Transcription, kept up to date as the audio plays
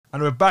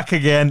And we're back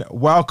again.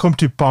 Welcome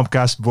to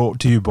Pompcast, brought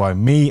to you by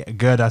me,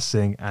 Gurdas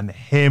Singh, and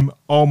him,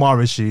 Omar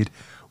Rashid,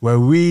 where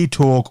we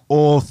talk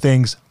all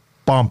things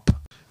Pomp.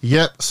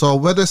 Yep, so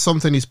whether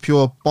something is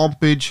pure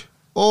pompage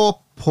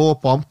or poor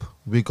pomp,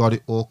 we got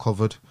it all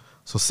covered.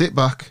 So sit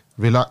back,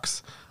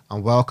 relax,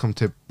 and welcome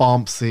to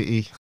Pomp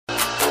City.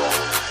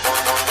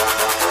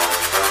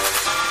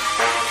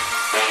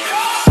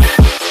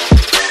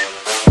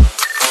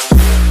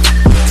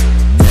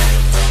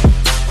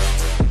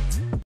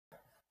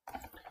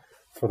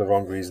 For the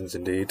wrong reasons,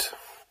 indeed.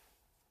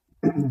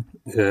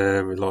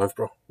 Yeah, we're live,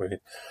 bro. Are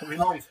we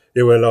live?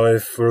 Yeah, we're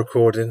live. We're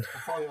recording.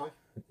 Are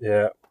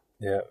Yeah.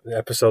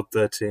 Episode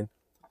 13.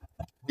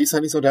 you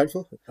sounding so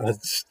doubtful?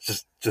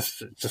 Just,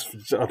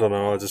 I don't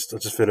know. I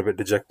just feel a bit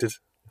dejected.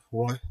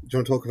 Why? Do you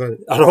want to talk about it?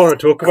 I don't want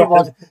to talk Come about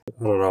on. it.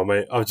 I don't know,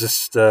 mate. I've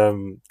just,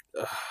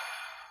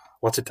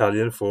 what's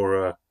Italian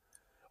for, I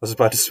was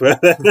about to swear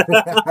then.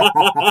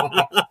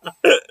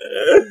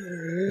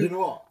 You know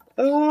what?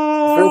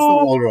 First of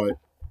all, right.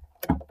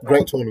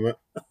 Great tournament.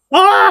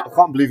 Ah! I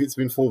can't believe it's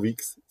been 4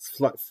 weeks.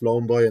 It's like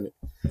flown by, isn't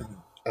it?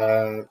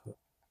 Are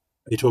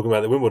you talking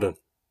about the Wimbledon?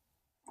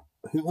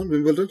 Who won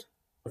Wimbledon?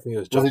 I think it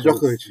was Was it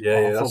Djokovic?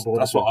 Yeah, I'm so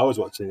bored that's of what I was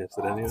watching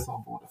yesterday. I'm Anyway.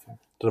 so bored of him.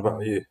 Don't know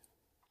about you.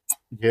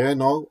 Yeah,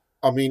 no.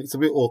 I mean, it's a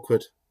bit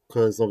awkward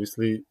because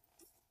obviously,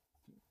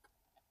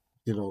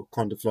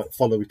 kind of like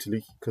follow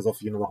Italy because of,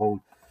 the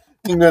whole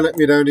England let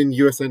me down in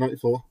USA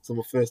 94. So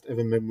my first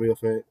ever memory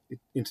of an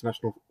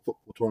international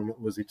football tournament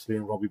was Italy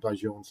and Robbie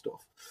Baggio and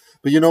stuff.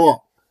 But you know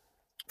what?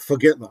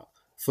 Forget that.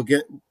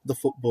 Forget the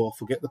football.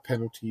 Forget the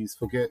penalties.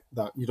 Forget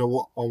that. You know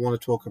what I want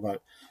to talk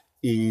about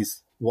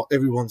is what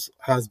everyone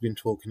has been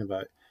talking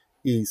about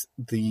is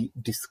the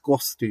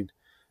disgusting,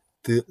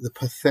 the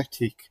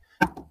pathetic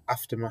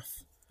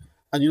aftermath.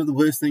 And the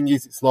worst thing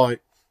is, it's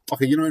like,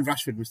 okay, when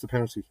Rashford missed the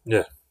penalty?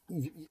 Yeah.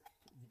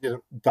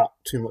 That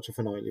too much of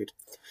an eyelid.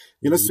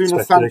 Soon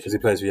as Sancho, because he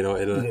plays for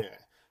United, isn't it?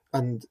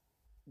 Yeah.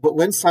 But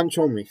when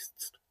Sancho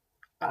missed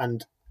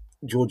and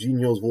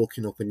Jorginho's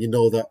walking up, and you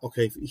know that,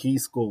 okay, if he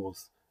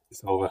scores,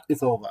 it's over.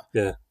 It's over.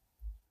 Yeah.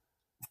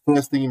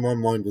 First thing in my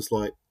mind was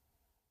like,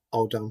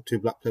 oh, damn, 2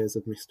 black players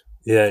have missed.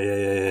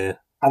 Yeah.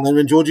 And then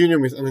when Jorginho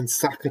missed, and then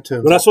Saka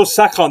turned When I saw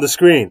Saka on the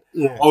screen,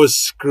 yeah. I was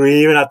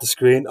screaming at the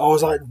screen. I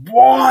was like,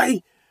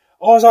 why?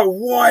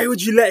 Why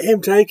would you let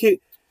him take it?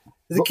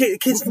 The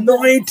kid's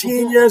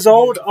 19 years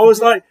old. I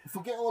was like,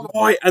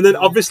 why? And then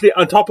obviously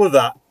on top of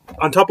that,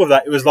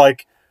 it was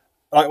like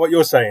what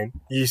you're saying.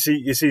 You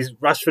see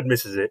Rashford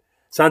misses it,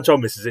 Sancho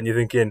misses it, and you're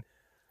thinking,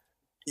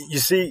 you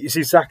see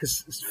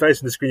Saka's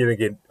face on the screen, you're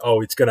thinking, oh,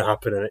 it's gonna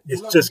happen, and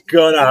it's just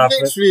gonna happen.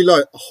 Literally,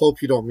 like, I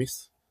hope you don't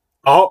miss.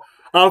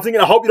 I'm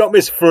thinking, I hope you don't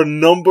miss for a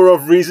number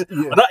of reasons.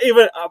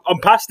 Yeah. I'm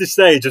past this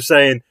stage of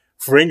saying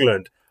for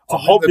England. I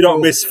hope you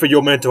don't miss for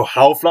your mental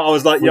health. Like, I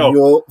was like,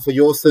 for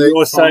your sake,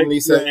 family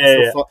sake.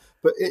 Yeah.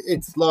 But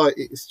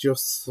it's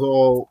just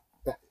so,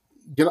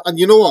 and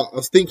you know what? I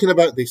was thinking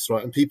about this,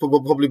 right? And people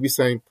will probably be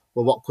saying,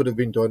 well, what could have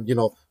been done?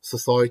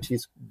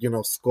 Society's,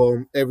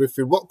 scum,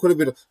 everything. What could have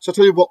been done? So I'll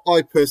tell you what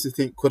I personally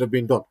think could have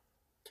been done.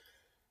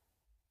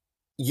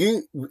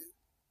 I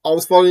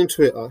was following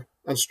Twitter,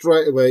 and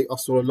straight away I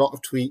saw a lot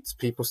of tweets,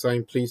 people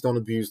saying, please don't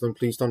abuse them,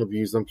 please don't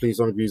abuse them, please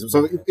don't abuse them.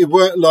 So it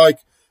weren't like,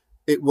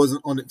 it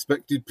wasn't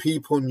unexpected.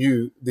 People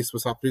knew this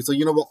was happening. So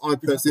you know what I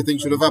personally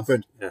think should have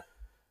happened? Yeah.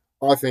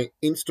 I think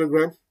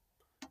Instagram,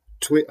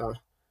 Twitter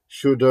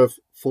should have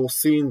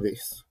foreseen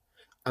this,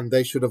 and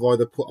they should have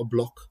either put a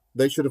block.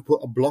 They should have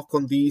put a block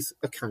on these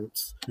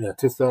accounts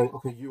to say,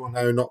 okay, you are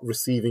now not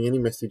receiving any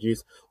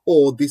messages,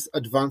 or this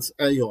advanced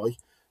AI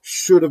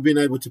should have been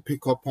able to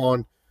pick up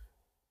on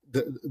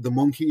the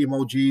monkey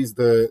emojis,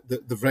 the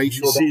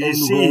racial, you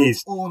see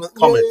his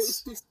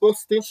comments. Yeah,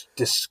 it's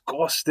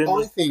disgusting.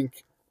 I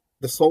think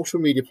the social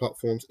media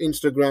platforms,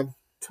 Instagram,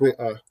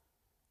 Twitter,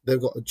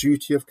 they've got a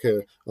duty of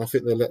care, and I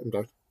think they let them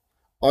down.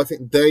 I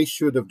think they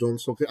should have done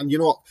something. And you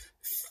know what?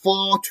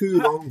 Far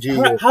too long,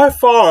 How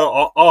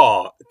far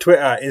are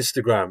Twitter,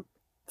 Instagram,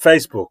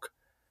 Facebook,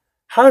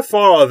 how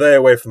far are they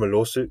away from a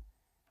lawsuit?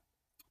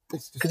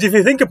 Because if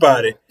you think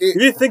about it,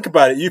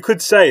 you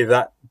could say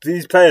that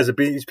these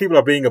people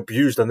are being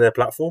abused on their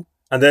platform,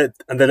 and they're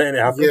letting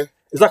it happen. Yeah.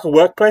 It's like a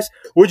workplace.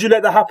 Would you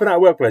let that happen at a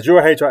workplace? You're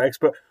a HR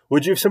expert.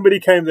 Would you, if somebody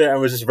came there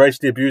and was just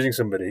racially abusing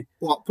somebody?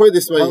 Well, put it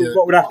this way,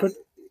 what would happen?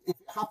 If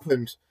it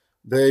happened,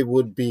 there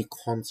would be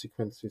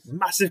consequences.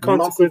 Massive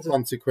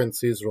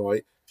consequences,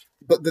 right?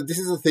 But this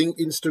is the thing,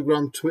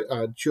 Instagram,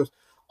 Twitter,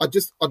 I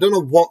don't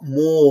know what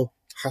more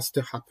has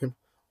to happen.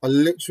 I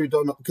literally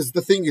don't know. Because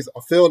the thing is, I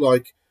feel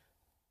like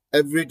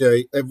every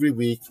day, every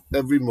week,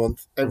 every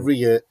month, every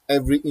year,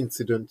 every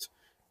incident,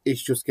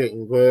 it's just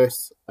getting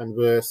worse and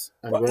worse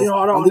and worse.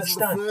 I don't and this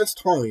understand. is the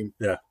first time.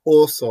 Yeah.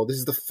 Also, this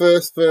is the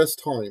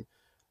first time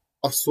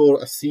I saw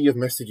a sea of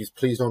messages.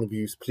 Please don't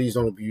abuse. Please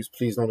don't abuse.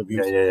 Please don't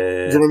abuse. Yeah. Do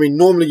you know what I mean?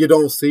 Normally, you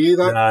don't see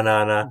that.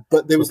 No.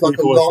 But there was like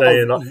a lot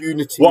of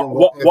unity.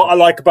 What I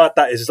like about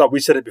that is like we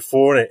said it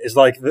before, and it's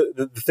like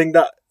the thing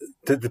that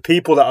the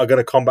people that are going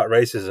to combat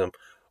racism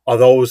are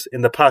those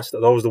in the past?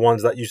 Are those the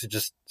ones that used to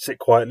just sit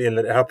quietly and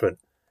let it happen?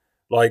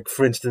 Like,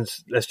 for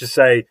instance,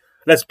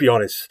 let's be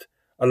honest,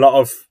 a lot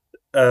of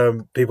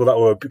people that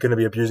were going to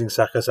be abusing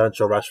Saka,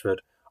 Sancho, Rashford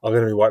are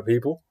going to be white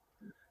people.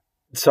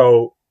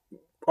 So,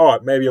 all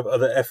right, maybe of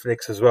other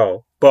ethnics as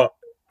well, but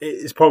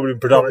it's probably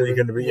predominantly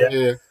going to be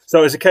Yeah.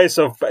 So it's a case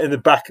of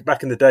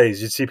back in the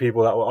days, you'd see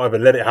people that will either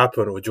let it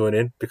happen or join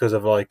in because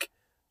of like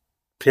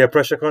peer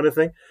pressure kind of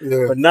thing.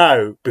 Yeah. But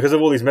now, because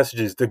of all these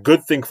messages, the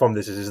good thing from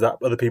this is that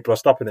other people are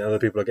stopping it, other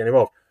people are getting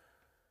involved.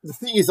 The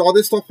thing is, are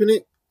they stopping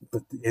it?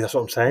 But that's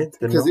what I'm saying.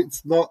 Because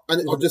it's not,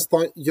 and I just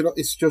think,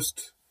 it's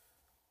just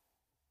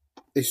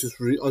I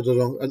don't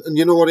know, and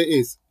you know what it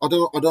is. I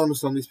don't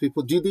understand these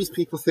people. Do these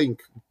people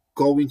think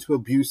going to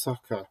abuse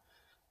Saka,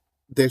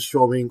 they're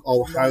showing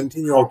how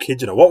 19-year-old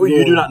kid, what were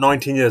you doing at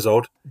 19 years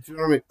old? Do you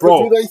know what I mean? Bro,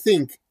 but do they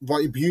think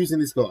by abusing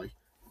this guy,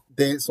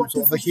 they're some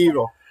sort of a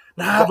hero?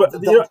 Nah,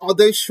 are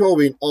they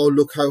showing, oh,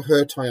 look how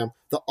hurt I am,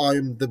 that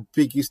I'm the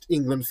biggest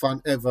England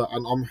fan ever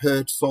and I'm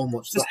hurt so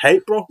much? Just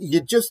hate, bro.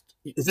 It's just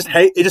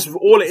hate. It just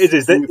all it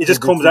is that it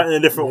just comes out in a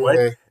different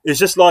way. It's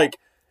just like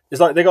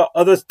they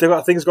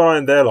got things going on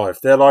in their life.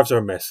 Their lives are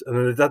a mess,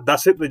 and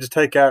that's it. They just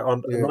take out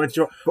on a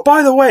 90-year-old.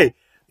 By the way,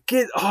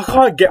 kid, I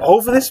can't get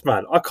over this,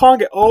 man. I can't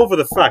get over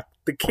the fact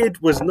the kid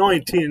was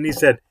 19 and he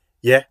said,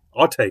 "Yeah,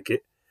 I'll take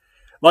it."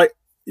 Like,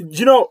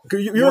 you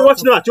were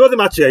watching the match. You were the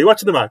match, yeah. You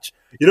watching the match.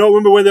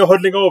 Remember when they were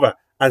huddling over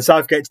and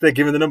Southgate's there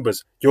giving the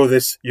numbers. You're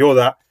this, you're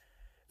that.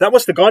 That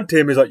must have gone to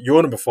him. He's like,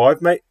 "You're number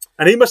 5, mate,"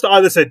 and he must have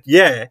either said,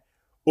 "Yeah,"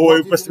 or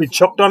it must have been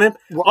chucked on him.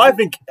 I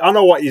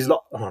know what he's like.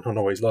 Oh, I don't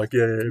know what he's like.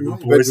 Yeah,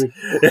 boys.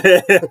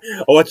 I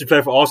watch him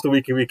play for Arsenal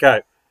week in, week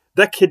out.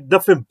 That kid,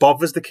 nothing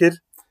bothers the kid.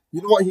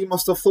 You know what he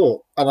must have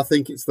thought? And I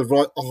think it's the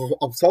right... I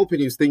was hoping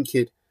he was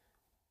thinking,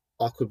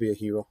 I could be a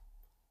hero.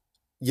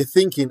 You're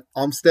thinking,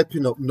 I'm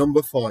stepping up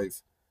number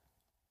 5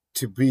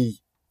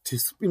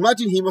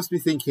 imagine he must be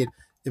thinking,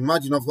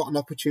 imagine I've got an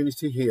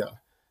opportunity here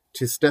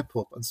to step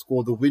up and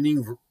score the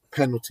winning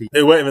penalty.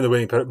 It weren't even the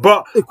winning penalty.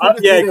 But,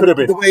 it could have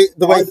been.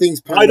 The way things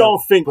pan I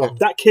don't think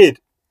that kid...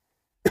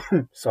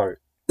 Sorry.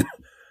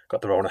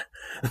 Got the Rona.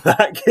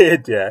 That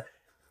kid, yeah,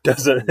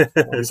 doesn't...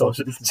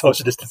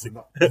 social distancing.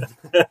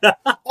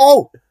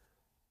 Oh!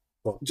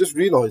 Just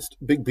realised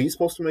Big B's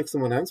supposed to make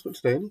some announcement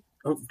today.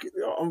 I'm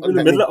in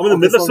the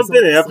middle of something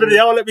here.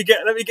 Let me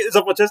get this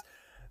off my chest.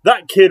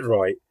 That kid,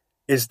 right,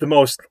 is the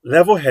most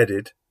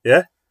level-headed,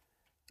 yeah,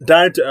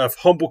 down to earth,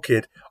 humble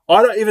kid.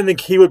 I don't even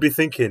think he would be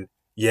thinking,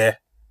 yeah,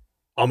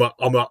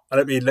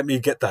 let me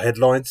get the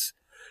headlines.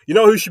 You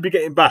know who should be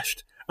getting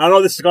bashed? I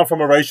know this has gone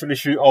from a racial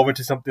issue over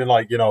to something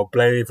like,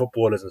 blaming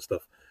footballers and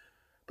stuff.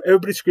 But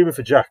everybody's screaming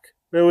for Jack.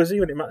 Where was he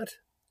when it mattered?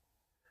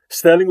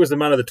 Sterling was the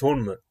man of the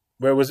tournament.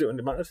 Where was it when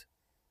it mattered?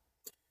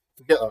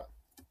 Forget that.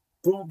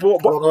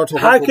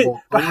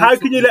 But how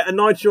can you let a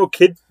 19-year-old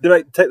kid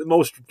take the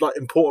most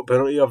important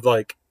penalty of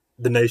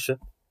the nation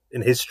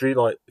in history,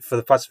 for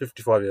the past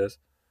 55 years?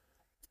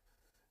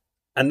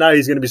 And now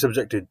he's going to be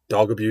subjected to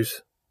dog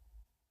abuse.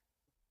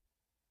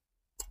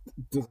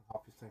 Doesn't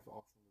have to take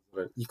for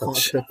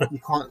Arsenal. You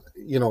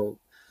can't.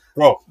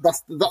 Bro,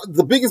 that's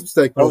the biggest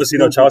mistake. Obviously,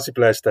 no Chelsea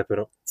players stepping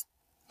up.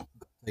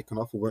 Taken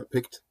off or weren't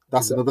picked.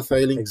 That's another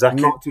failing.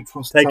 Exactly. Not to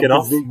trust Taken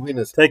off. League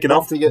winners. Taken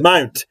off.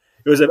 Mount.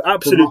 It was an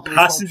absolute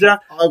passenger.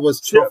 I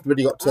was chuffed when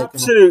he got taken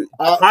absolute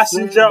off.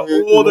 Passenger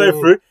all the way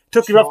through.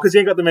 Took him off because he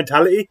ain't got the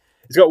mentality.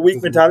 He's got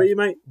weak mentality,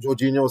 mate.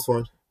 Jorginho was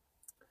fine.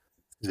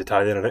 He's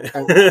Italian, isn't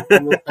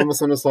it?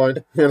 Emerson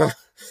aside, But,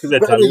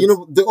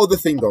 the other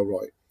thing though,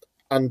 right?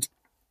 And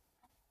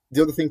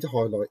the other thing to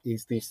highlight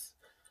is this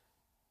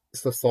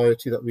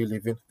society that we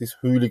live in, this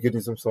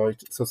hooliganism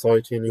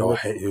society in England.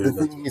 I hate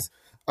hooligans.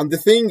 The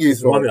thing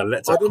is, right,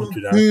 I don't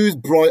know whose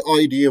bright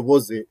idea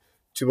was it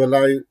to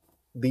allow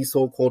these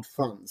so-called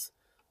fans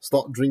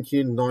start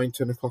drinking 9,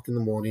 10 o'clock in the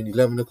morning,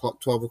 11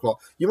 o'clock, 12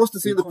 o'clock. You must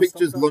have seen the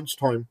pictures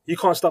lunchtime. You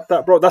can't stop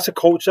that, bro. That's a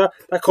culture.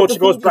 That culture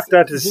goes back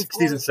down to the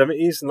 60s and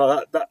 70s. And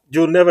that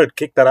you'll never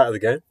kick that out of the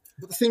game.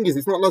 But the thing is,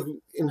 it's not like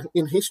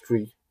in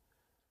history,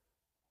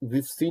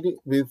 we've seen it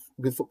with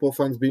football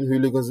fans being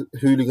hooligans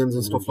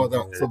and stuff like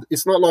that. Yeah. So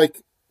it's not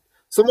like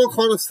someone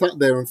kind of sat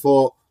there and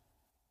thought,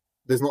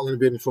 there's not going to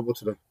be any trouble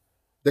today.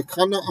 They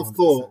cannot have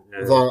thought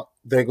that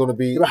they're going to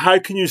be... But how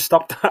can you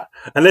stop that?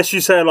 Unless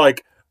you say,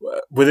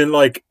 within,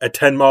 a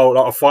 10-mile,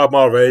 a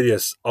 5-mile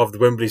radius of the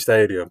Wembley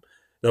Stadium,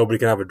 nobody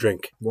can have a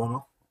drink. Why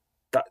not?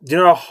 Do you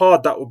know how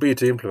hard that would be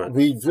to implement?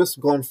 We've just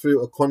gone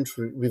through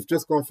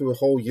a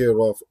whole year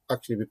of...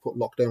 Actually, we put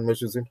lockdown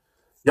measures in.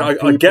 Yeah,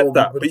 I get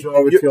that. But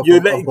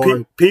you're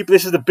letting people...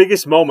 This is the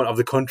biggest moment of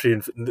the country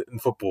in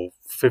football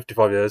for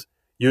 55 years.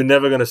 You're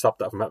never going to stop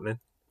that from happening.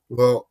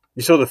 Well...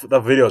 You saw the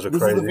videos were crazy.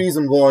 This is the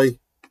reason why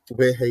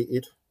we're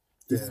hated.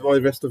 This is why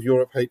the rest of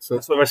Europe hates us.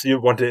 That's why the rest of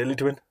Europe wanted Italy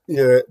to win.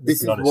 Yeah,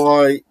 this is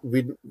why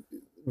we're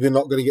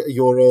not going to get a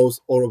Euros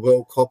or a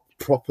World Cup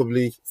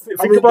properly.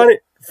 Think about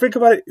it.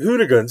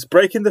 Hooligans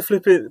breaking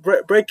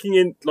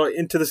in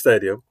into the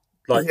stadium,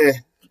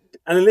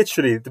 and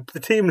literally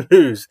the team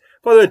lose.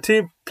 By the way, the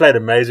team played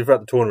amazing throughout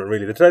the tournament.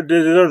 Really, they've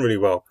done really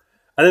well.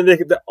 And then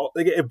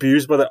they get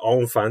abused by their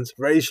own fans,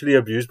 racially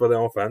abused by their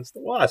own fans.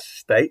 What a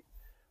state!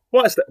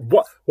 What a state!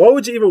 Why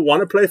would you even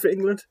want to play for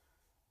England?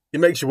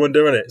 It makes you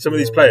wonder, innit? Some of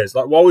these players,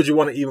 like, why would you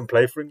want to even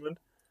play for England?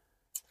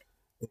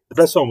 The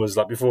best one was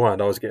like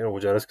beforehand. I was getting all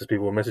jealous because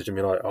people were messaging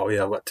me like, "Oh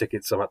yeah, I've got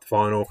tickets. I'm at the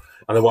final."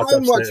 And the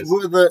WhatsApp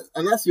status.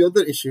 And that's the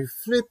other issue.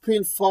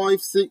 Flipping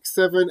 5, 6,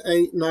 7,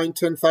 8, 9,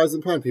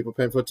 10,000 pound people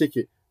paying for a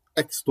ticket,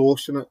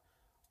 extortionate.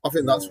 I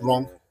think that's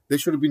wrong. There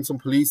should have been some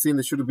policing.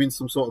 There should have been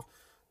some sort of,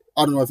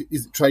 I don't know if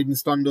it's trading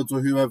standards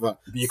or whoever.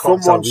 But you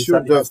can't stop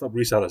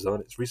resellers, though.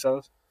 It's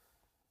resellers.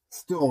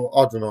 Still,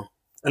 I don't know.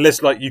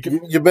 Unless like you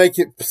make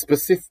it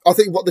specific. I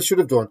think what they should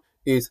have done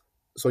is,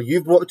 so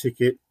you've bought a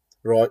ticket,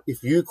 right?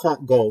 If you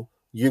can't go,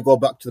 you go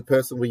back to the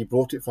person where you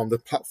brought it from, the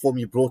platform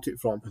you brought it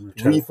from,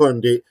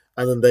 refund it,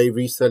 and then they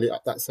resell it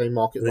at that same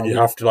market. Then you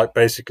have to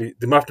they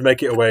have to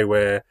make it a way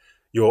where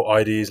your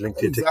ID is linked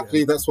to your ticket.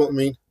 Exactly, that's what I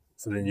mean.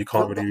 So then you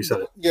can't really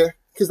resell it. Yeah,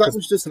 because that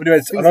was just. I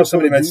know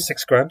somebody made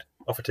 $6,000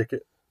 off a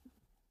ticket.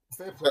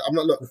 Fair play. I'm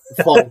not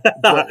fine.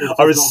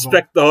 I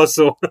respect the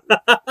hustle.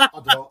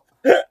 I don't.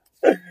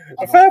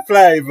 Fair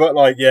play, but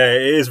like, yeah,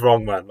 it is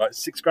wrong, man. Like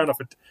 $6,000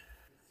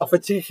 off a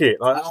ticket.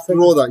 Like, after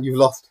all that, you've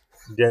lost.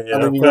 Yeah,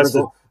 and then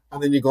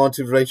you go on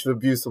to racial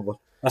abuse someone.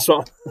 That's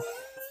what.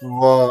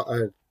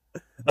 What?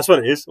 That's what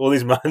it is. All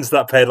these mans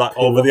that paid like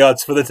over the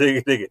odds for the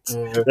tickets.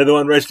 Yeah. They're the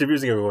one racially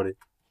abusing everybody.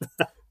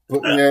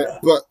 but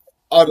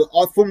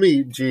for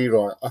me,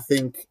 right, I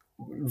think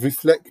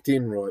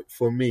reflecting, right,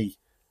 for me,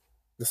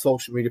 the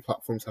social media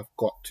platforms have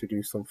got to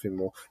do something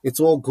more. It's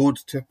all good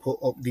to put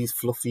up these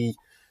fluffy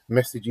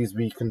messages,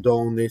 we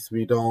condone this,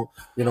 we don't,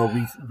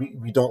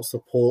 we don't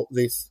support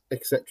this,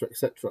 etc.,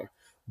 etc.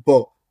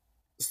 But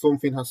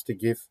something has to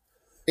give.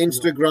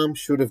 Instagram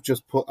should have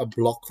just put a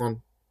block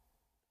on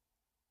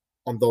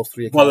those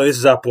 3 accounts. Well, this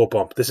is our poor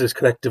Pomp. This is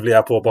collectively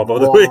our poor Pomp.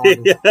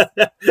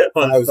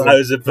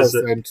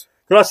 1,000%.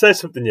 Can I say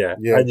something? Yeah.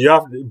 And you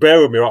have to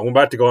bear with me. Right, I'm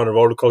about to go on a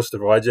roller coaster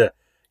ride. Yeah,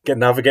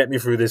 navigate me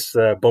through this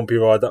bumpy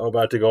ride that I'm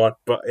about to go on.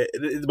 But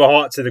my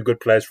heart's in a good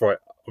place. Right,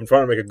 I'm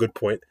trying to make a good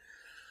point.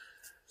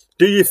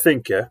 Do you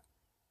think,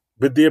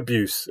 with the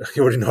abuse,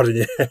 you're already nodding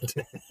your head.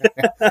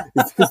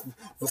 It's just,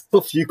 the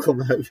stuff you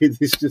come out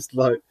with is just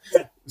like,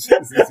 I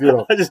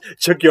just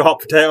chuck your hot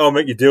potato and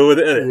make you deal with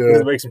it, innit?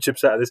 Yeah. Make some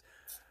chips out of this.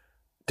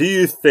 Do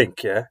you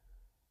think, hear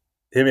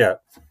me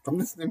out. I'm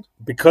listening.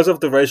 Because of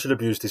the racial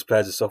abuse these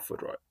players have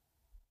suffered, right?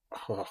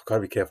 Oh, I've got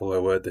to be careful how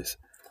I word this.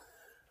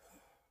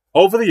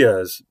 Over the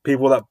years,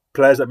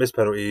 players that miss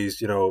penalties,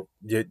 your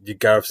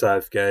Gareth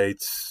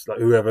Southgates, like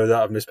whoever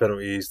that have missed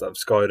penalties, that have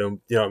skied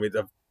them,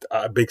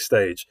 at a big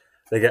stage,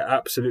 they get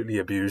absolutely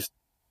abused.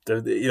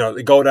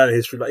 They go down in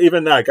history. Like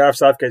even now, Gareth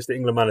Southgate's the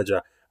England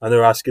manager, and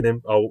they're asking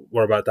him, "Oh,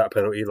 what about that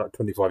penalty like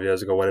 25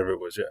 years ago, whatever it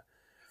was?" Yeah.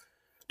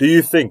 Do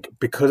you think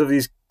because of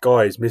these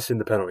guys missing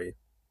the penalty,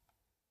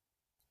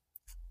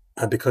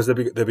 and because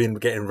they've been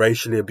getting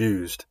racially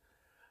abused,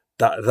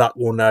 that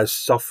will now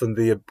soften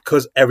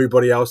because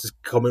everybody else is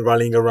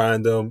rallying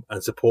around them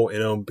and supporting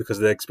them because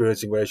they're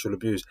experiencing racial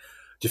abuse?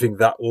 Do you think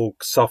that will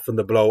soften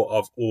the blow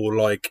of all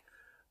like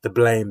the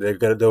blame they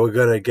were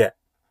gonna get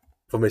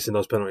for missing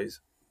those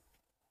penalties?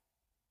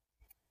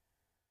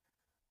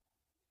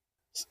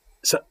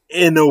 So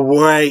in a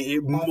way,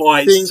 it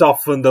might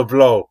soften the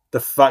blow.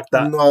 The fact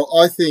that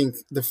I think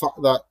the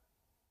fact that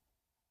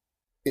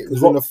it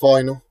was in a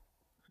final.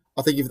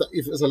 I think if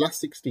it was the last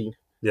 16,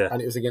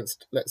 and it was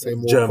against, let's say,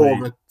 more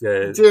Germany,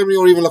 Germany,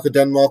 or even like a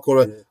Denmark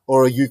or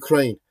a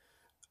Ukraine,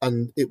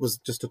 and it was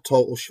just a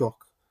total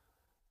shock,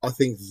 I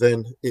think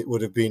then it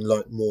would have been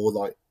like more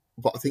like.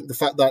 But I think the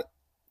fact that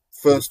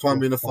first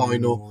time in a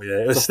final,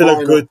 it was still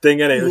a good thing,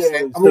 innit? It was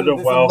still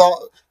done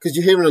well. Because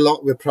you're hearing a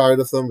lot. We're proud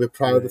of them. We're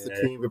proud of the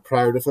team. We're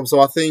proud of them. So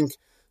I think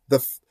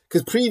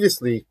because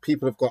previously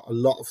people have got a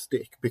lot of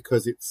stick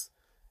because it's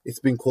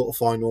been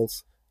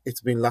quarterfinals. It's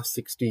been last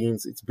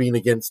 16s. It's been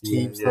against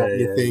teams that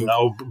you think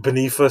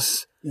beneath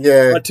us.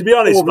 Yeah. But to be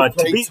honest, man,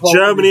 to beat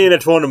Germany in a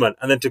tournament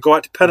and then to go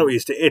out to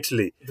penalties to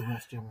Italy. The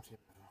worst German team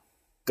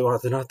ever.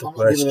 They're not the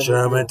worst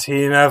German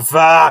team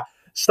ever.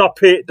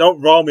 Stop it. Don't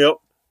roll me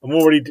up. I'm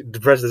already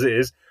depressed as it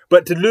is.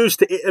 But to lose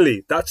to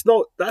Italy, that's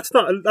not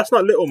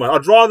little, man.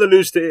 I'd rather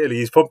lose to Italy.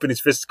 He's pumping his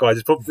fists, guys.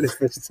 He's pumping his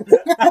fists.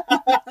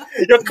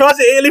 You're a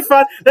closet Italy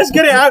fan. Let's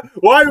get it out.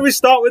 Why do we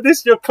start with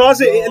this? You're a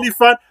closet Italy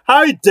fan.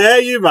 How dare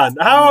you, man?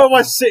 How am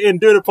I sitting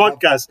doing a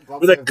podcast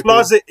with a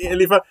closet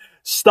Italy fan?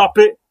 Stop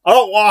it.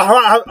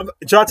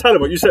 Shall I tell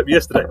him what you said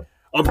yesterday?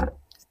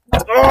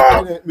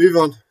 Move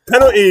on.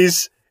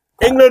 Penalties.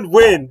 England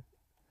win.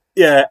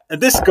 Yeah,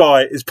 and this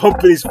guy is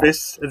pumping his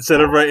fists and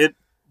celebrating.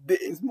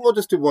 It's more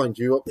just to wind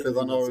you up because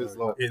I know it's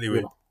like.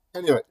 Anyway,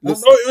 it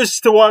was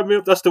just to wind me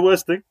up. That's the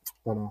worst thing.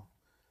 I know.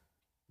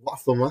 What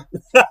a summer.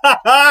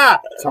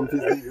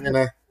 Champions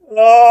League,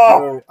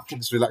 I can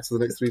just relax for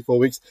the next 3-4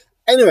 weeks.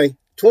 Anyway,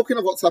 talking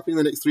of what's happening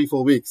in the next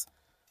 3-4 weeks.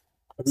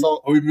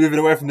 So, are we moving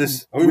away from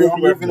this? We are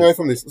moving away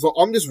from this. So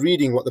I'm just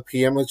reading what the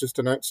PM has just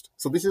announced.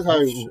 So this is how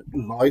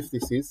live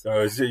this is.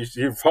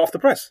 You're half the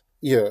press.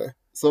 Yeah.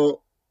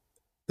 So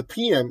The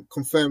PM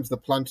confirms the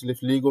plan to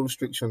lift legal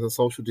restrictions and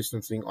social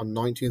distancing on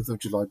 19th of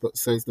July, but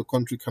says the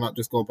country cannot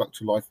just go back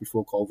to life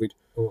before COVID.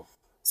 Oh.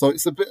 So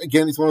it's a bit,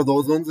 again, it's one of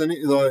those ones, isn't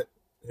it? Like,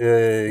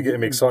 yeah, you're getting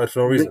me excited for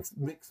no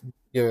reason.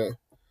 Yeah.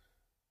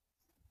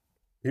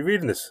 You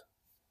reading this?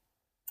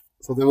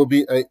 So there will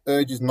be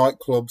urges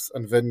nightclubs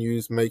and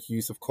venues make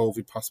use of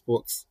COVID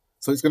passports.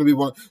 So it's going to be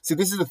one. See,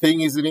 this is the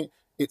thing, isn't it?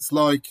 It's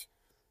like,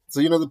 so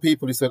you know the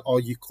people who said, "Oh,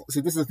 you."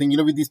 See, this is the thing. You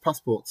know, with these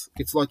passports,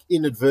 it's like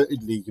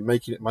inadvertently you're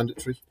making it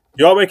mandatory.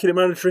 You are making it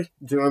mandatory.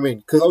 Do you know what I mean?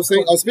 Because I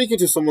was speaking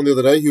to someone the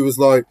other day who was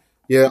like,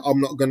 "Yeah, I'm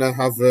not gonna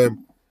have the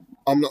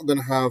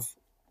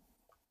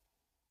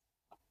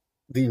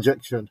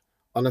injection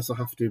unless I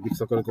have to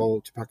because I've got to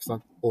go to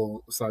Pakistan or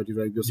Saudi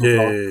Arabia or something."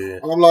 Yeah.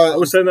 And I'm like, I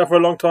was saying that for a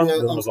long time. Yeah,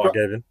 I was like,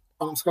 Gavin.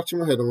 I'm scratching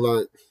my head. I'm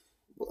like,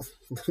 why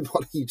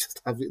don't you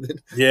just have it then?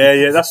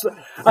 Yeah, that's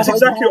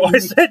exactly what I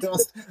said.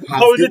 I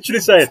was literally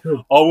saying,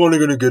 I'm only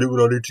going to get it when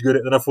I need to get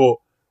it. Then I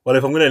thought, well,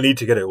 if I'm going to need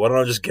to get it, why don't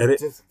I just get it?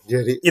 Just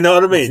get it. You know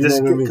what I mean? You know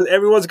what I mean? Because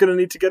everyone's going to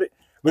need to get it.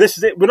 But this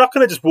is it. We're not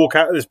going to just walk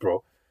out of this,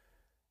 bro.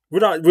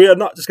 We are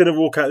not just going to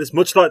walk out of this.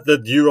 Much like the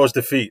Euros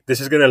defeat,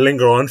 this is going to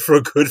linger on for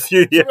a good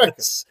few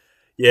years.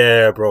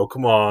 Yeah, bro,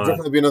 come on. There's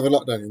going to be another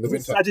lockdown in the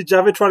winter. Sajid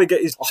Javid trying to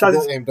get his...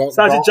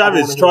 Sajid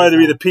Javid's trying to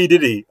be the P.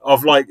 Diddy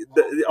of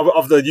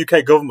the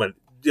UK government.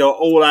 You know,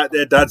 all out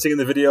there dancing in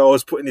the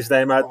videos, putting his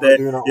name out there.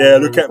 Yeah,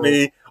 look at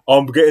me.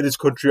 I'm getting this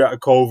country out of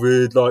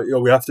COVID. Like, you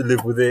know, we have to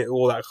live with it.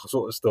 All that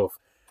sort of stuff.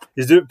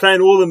 He's playing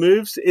all the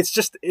moves. It's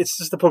just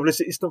a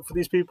publicity stunt for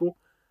these people.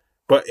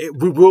 But the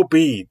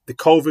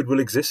COVID will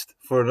exist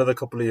for another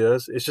couple of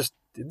years. It's just,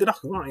 they're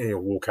not going to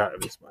walk out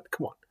of this, man.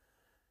 Come on.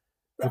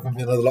 There's going to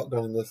be another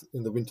lockdown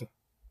in the winter.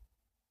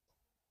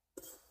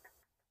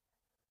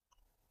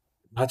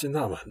 Imagine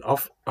that, man.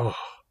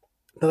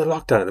 Another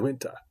lockdown in the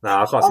winter.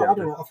 Nah, I can't see it. I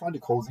don't know. I find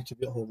it cozy to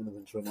be at home in the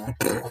winter now.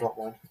 I don't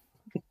mind.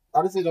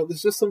 Honestly,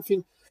 there's just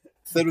something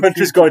therapeutic.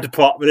 Country's going to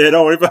pot, but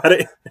don't worry about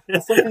it.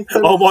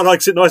 Mine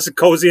likes it nice and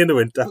cozy in the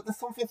winter. But there's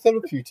something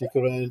therapeutic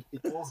around.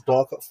 It goes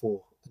dark at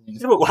 4.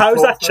 Yeah, but how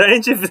does that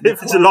change if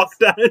it's a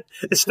lockdown?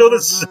 It's still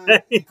the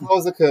same. You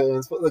close the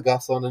curtains, put the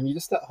gas on, and you're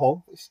just at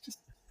home. It's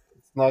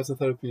nice and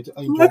therapeutic.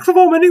 I enjoy Work from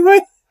home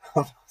anyway.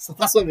 So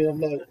that's what I mean.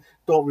 I'm like,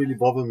 don't really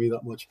bother me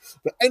that much.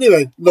 But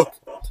anyway, look,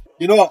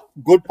 you know what?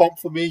 Good pump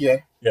for me, yeah.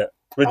 Yeah,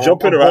 we're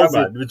jumping around,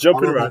 man. We're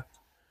jumping around.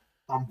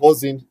 I'm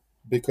buzzing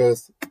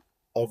because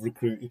I've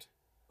recruited.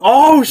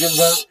 Oh,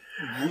 shit!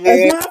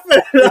 Yeah.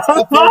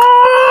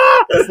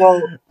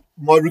 So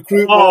my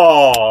recruitment.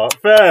 Oh,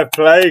 fair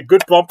play.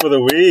 Good bump of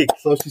the week.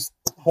 So she's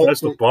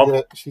Personal bump.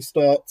 Yeah, she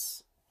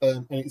starts,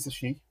 and it's a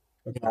she.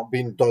 You know,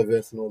 being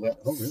diverse and all that.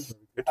 Oh, really?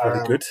 Good,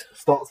 very good.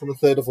 Starts on the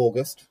 3rd of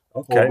August.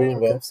 Okay. Doing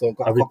well, so I've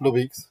got a couple of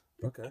weeks.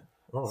 Okay.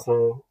 All right.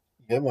 So,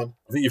 yeah, man.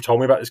 I think you've told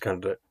me about this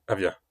candidate, have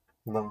you?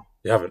 No.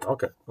 You haven't?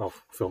 Okay. I'll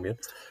fill me in.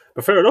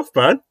 But fair enough,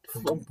 man.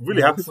 I'm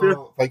really happy for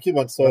you. Thank you,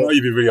 man. So, I know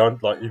you've been really on,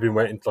 like, you've been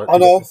waiting. Like, I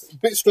know, a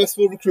bit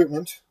stressful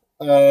recruitment.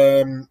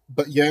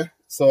 But yeah,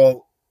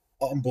 so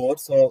on board.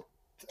 So,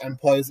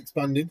 Empire's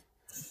expanding.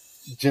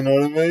 Do you know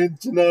what I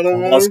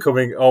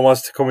mean?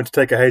 Almost coming to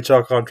take a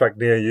HR contract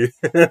near you.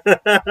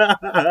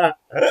 Yeah.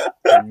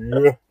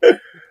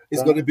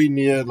 It's got to be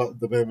near like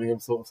the Birmingham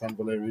sort of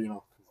sample area, you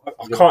know.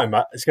 I can't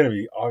imagine. It's going to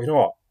be. Oh, you know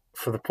what?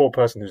 For the poor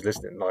person who's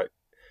listening, like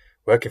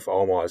working for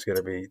Omar is going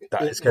to be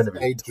that. It's going to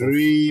be a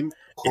dream.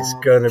 It's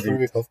going to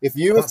be tough. If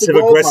you were passive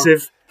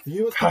aggressive, if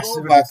you were to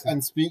go back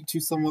and speak to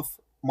some of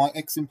my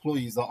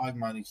ex-employees that I've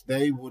managed,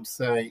 they would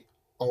say,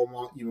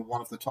 "Omar, you were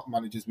one of the top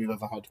managers we've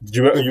ever had."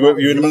 You were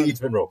in a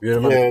management role.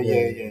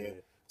 Yeah.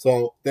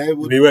 So they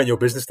would. You weren't your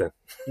business then.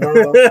 No,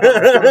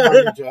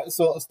 manager,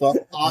 sort of stuff.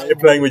 You're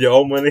playing with your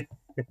own money.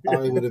 I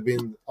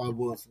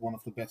was one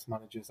of the best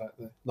managers out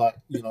there. Like,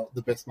 you know,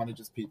 the best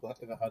managers people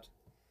I've ever had.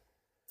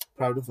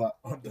 Proud of that.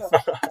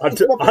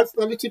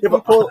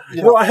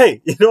 You know what I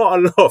hate? You know what I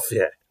love?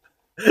 Yeah.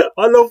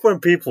 I love when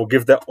people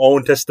give their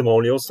own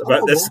testimonials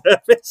about their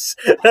service.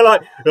 They're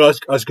like,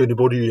 ask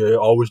anybody,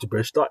 always the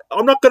best. Like,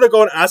 I'm not going to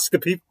go and ask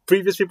the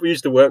previous people you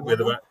used to work with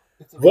about,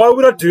 why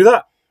would I do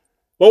that?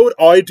 Why would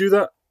I do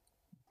that?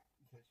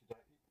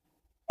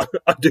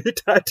 I do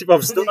that if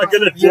I'm still not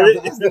going to do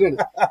it.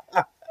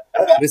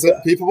 Listen,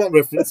 people want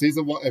references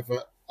and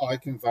whatever. I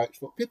can vouch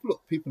for. People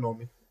know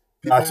me.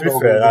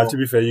 To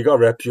be fair, you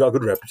got a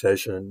good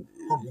reputation.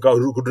 You got a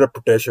good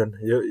reputation.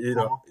 You're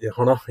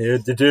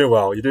doing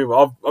well. You're doing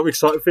well. I'm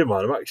excited for you,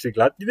 man. I'm actually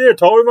glad. You didn't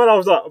tell me, man. I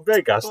was like, I'm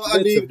very gassed.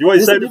 You want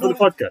to say it for the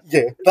podcast?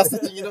 Yeah, that's the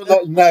thing. You know,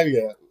 like now,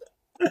 yeah.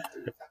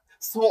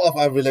 Sort of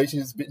our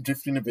relationship's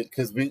drifting a bit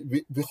because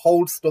we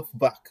hold stuff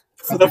back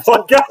for the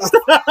podcast,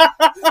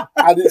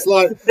 and it's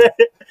like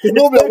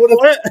normally I would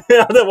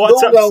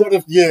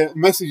have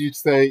messaged you to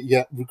say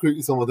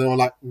recruiting someone. Then I'm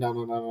like,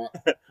 no.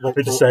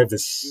 We just save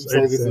this.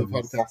 Save this for the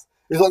podcast.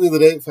 It's like the other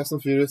day, Fast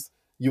and Furious.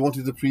 You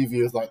wanted the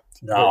preview. It's like,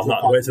 no, I'm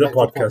not. Wait to the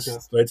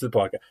podcast. Wait to the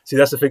podcast. See,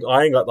 that's the thing.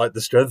 I ain't got like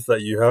the strength that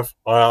you have.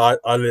 I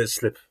let it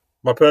slip.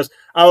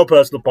 Our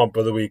personal bump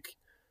of the week.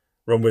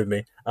 Run with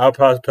me. Our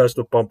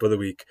personal bump of the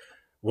week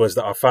was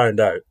that I found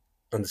out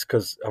and it's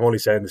because I'm only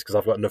saying this because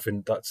I've got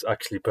nothing that's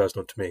actually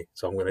personal to me,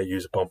 so I'm going to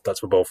use a bump. That's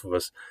for both of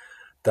us.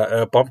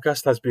 That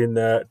Bombcast has been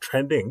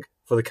trending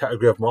for the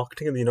category of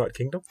marketing in the United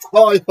Kingdom.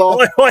 Oi.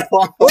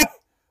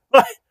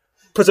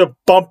 Put a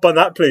bump on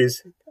that,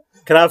 please.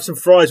 Can I have some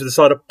fries with a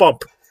side of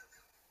bump?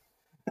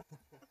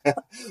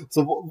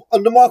 So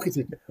under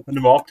marketing.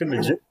 Under marketing,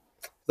 legit.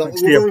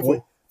 Thanks To your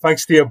boy.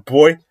 Thanks to your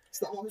boy.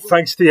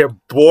 Thanks to your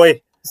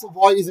boy. So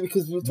why is it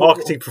because we're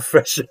marketing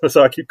professional?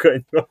 So I keep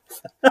cutting you off.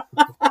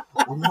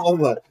 Oh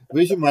man,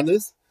 where's your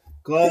manners?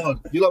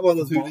 God, you like one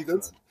of those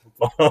hooligans?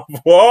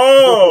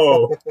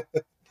 Whoa!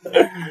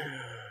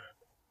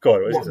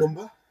 God, What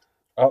number?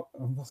 I'm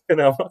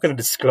not going to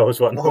disclose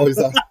what number. Oh, is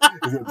it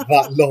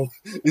that low?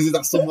 Is it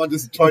that someone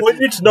just tried? All you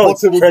need to know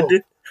is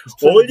trending.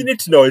 All you need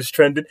to know is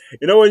trending.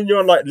 You know when you're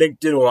on like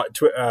LinkedIn or like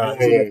Twitter,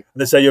 and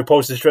they say your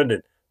post is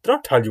trending. They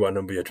don't tell you what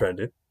number you're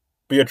trending,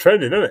 but you're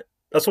trending, isn't it?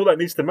 That's all that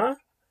needs to matter.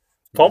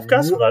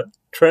 Podcast, man,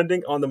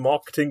 trending on the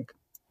marketing.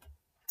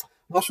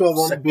 Not sure I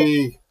want to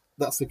be.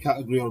 That's the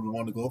category I would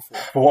want to go for.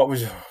 But what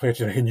was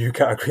a new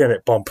category in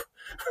it? Bump.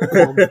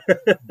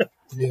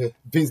 Yeah,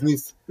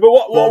 business. But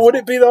what would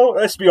it be though?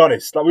 Let's be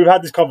honest. Like we've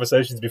had these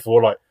conversations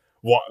before. Like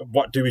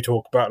what do we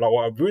talk about? Like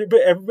what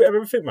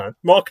everything, man.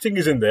 Marketing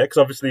is in there because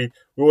obviously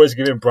we're always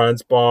giving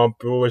brands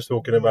bump. We're always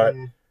talking about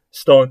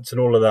stunts and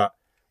all of that.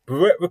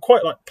 But we're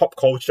quite like pop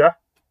culture,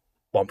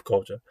 bump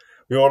culture.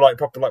 We're all like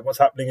proper like what's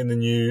happening in the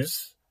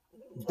news.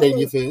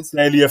 Daily affairs.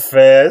 Daily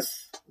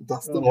affairs.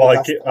 That's the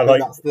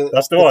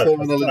That's the one.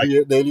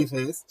 Terminology. Daily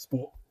affairs.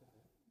 Sport.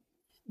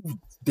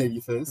 Daily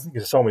affairs.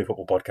 There's so many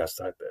football podcasts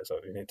out there,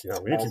 so we need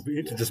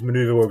to just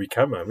maneuver where we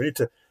can, man. We need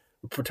to.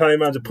 We're telling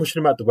man to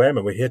pushing them out the way,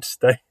 man. We're here to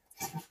stay.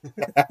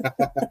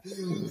 Get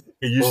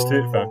used to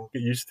it, fam.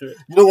 Get used to it.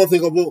 You know one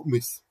thing I won't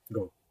miss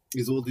Go.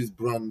 is all these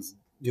brands.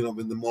 You know,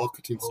 when the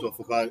marketing stuff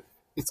about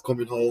it's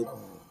coming home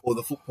or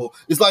the football.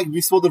 It's like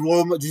we saw the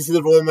Royal. Did you see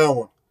the Royal Mail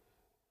one?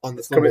 On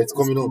the Sunday, it's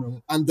coming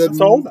home. And then, that's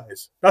all that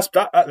is.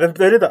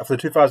 They did that for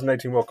the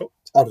 2018 World Cup.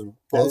 I don't know.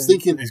 I was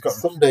thinking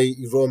someday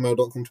Royal Mail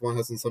don't come to my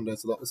house on Sunday,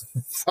 so that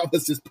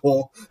was just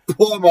poor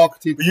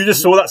marketing. But you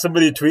just saw that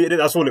somebody tweeted it.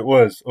 That's all it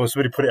was, or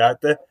somebody put it out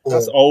there.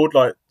 That's old,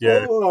 like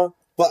yeah.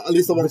 But at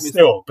least I won't miss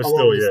still,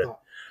 yeah.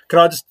 Can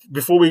I just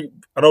before we?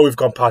 I know we've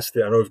gone past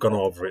it. I know we've gone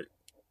over it.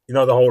 You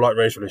know the whole like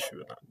racial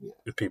issue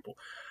with people.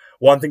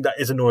 One thing that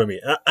is annoying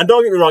me, and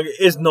don't get me wrong, it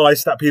is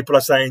nice that people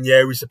are saying,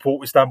 yeah, we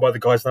stand by the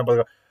guy, stand by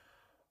the guy.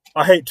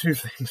 I hate two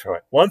things,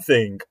 right? One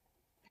thing,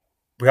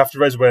 we have to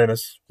raise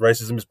awareness.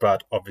 Racism is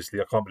bad,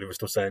 obviously. I can't believe we're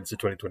still saying this in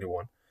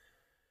 2021.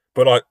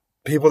 But like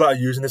people that are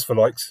using this for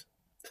likes,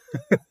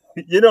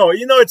 you know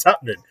it's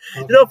happening.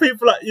 You know,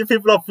 people are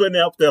putting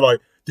it up there like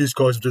these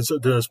guys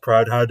have done us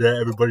proud. How dare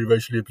everybody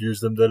racially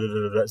abuse them? Da, da,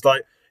 da, da. It's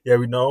like, yeah,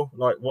 we know.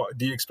 Like, what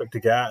do you expect to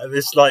get out of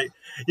this? Like,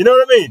 you know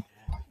what I mean?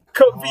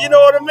 You know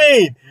what I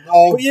mean?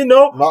 No, but you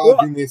know,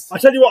 I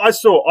tell you what, I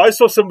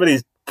saw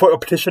somebody put a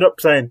petition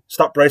up saying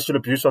stop racial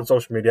abuse on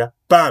social media.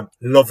 Bam,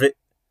 love it,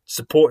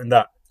 supporting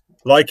that,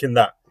 liking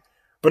that,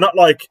 but not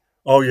like,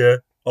 oh yeah,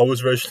 I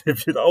was racially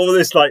abused. All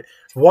this like,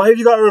 why have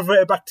you got to revert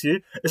it back to you?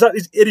 It's like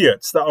these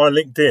idiots that are on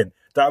LinkedIn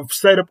that have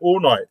stayed up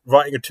all night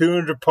writing a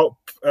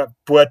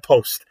 200-word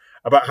post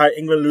about how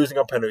England losing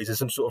on penalties is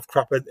some sort of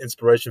crap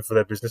inspiration for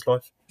their business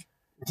life.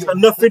 It's got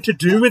nothing to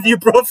do with you,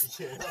 bruv.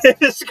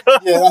 It's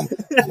got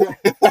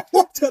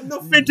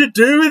nothing to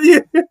do with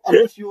you.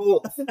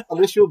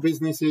 Unless your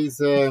business is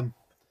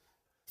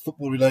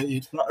football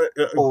related,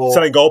 or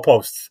selling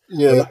goalposts.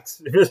 Yeah,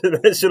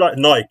 it's like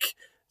Nike.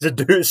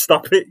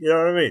 Stop it. You know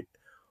what I mean?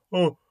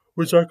 Oh,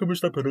 which I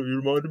missed that penalty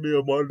reminded me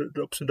of my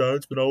ups and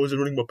downs when I was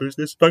running my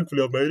business.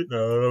 Thankfully, I've made it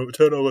now. I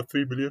turn over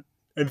 3 million.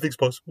 Anything's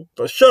possible.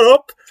 But shut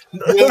up!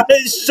 Yeah.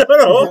 Shut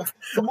up!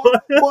 So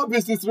my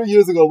business 3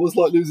 years ago was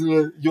like losing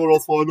a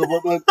Euros final,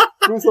 but then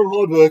through some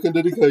hard work and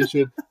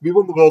dedication, we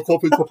won the World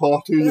Cup in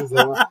Qatar 2 years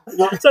ago.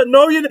 So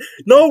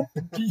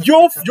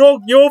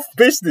your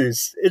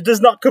business, it does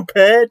not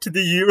compare to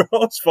the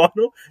Euros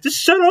final. Just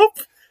shut up.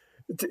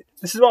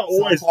 This is what I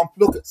always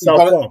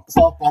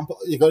South Pomp.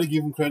 You got to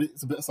give them credit.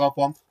 It's a bit of South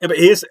Pomp. Yeah, but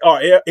here's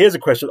a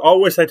question. I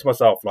always say to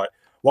myself, like,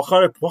 what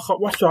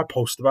should I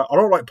post about? I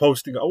don't like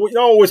posting. I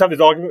always have this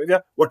argument with you.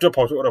 What do I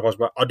post? What do I post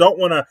about? I don't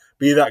want to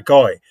be that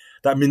guy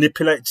that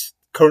manipulates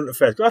current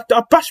affairs. I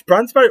bash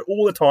brands about it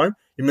all the time.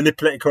 You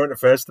manipulate current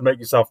affairs to make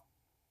yourself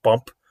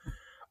bump.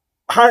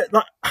 How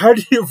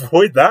do you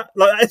avoid that?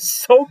 Like, that's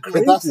so crazy.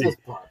 Yeah, that's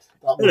just bad.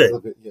 That was a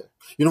bit, yeah.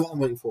 You know what I'm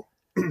waiting for?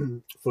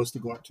 For us to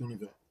go out to an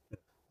event.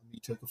 You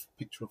take a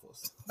picture of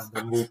us and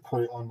then we'll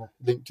put it on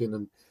LinkedIn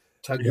and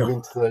tag you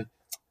in to say,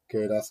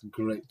 okay, that's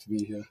great to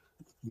be here.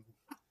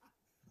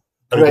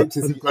 Great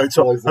to see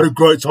you. Had a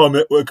great time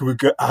working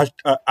with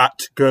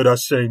at Gerda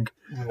Singh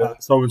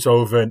at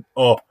so-and-so event.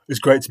 Oh, it's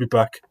great to be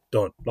back.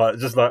 Done. Like,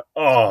 just like,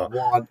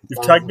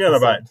 you've tagged me on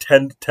about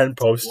 10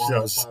 posts.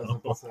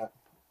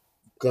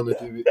 Gonna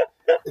do it.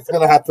 It's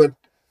gonna happen.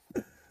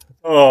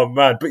 Oh,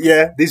 man. But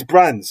yeah, these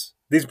brands,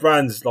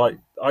 like,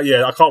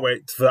 I can't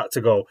wait for that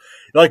to go.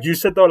 Like you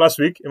said, though, last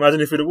week,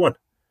 imagine if we'd have won.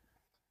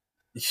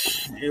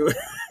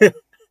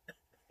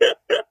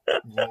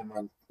 Yeah,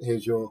 man.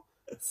 Here's your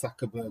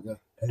Saka burger.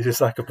 He's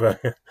just like a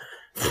burger.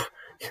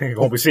 You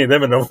won't be seeing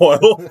them in a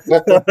while.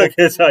 I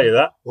can tell you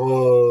that.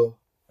 Oh,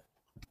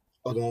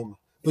 I don't know.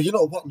 But you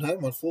know what now,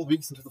 man? 4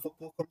 weeks into the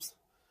football comes.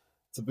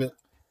 It's a bit...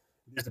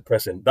 It's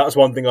depressing. That's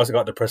one thing I also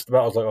got depressed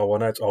about. I was like, oh, well,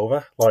 now it's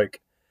over.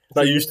 Like,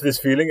 not used to this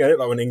feeling, innit?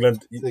 Like when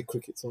England... Say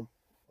cricket's on.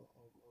 I'll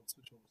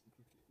switch over to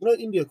cricket. You know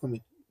India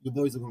coming? Your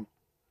boys are coming.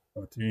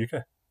 Oh, to the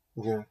UK?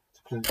 Yeah,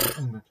 to play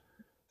for England.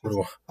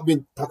 Oh, I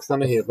mean,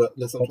 Pakistan are here, but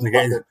let's not hope talk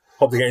they're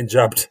about getting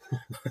jabbed.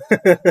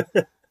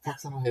 that.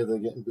 Pakistan are here, they're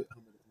getting a bit...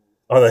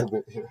 Are they? It's a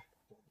bit here.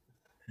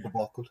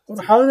 Debacle.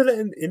 Well, how are they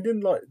letting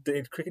Indian, like,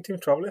 the cricket team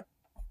travel here?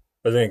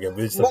 But then again,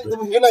 it's Like, they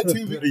were here like 2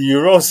 the weeks.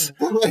 Euros.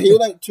 They were here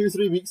like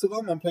 2-3 weeks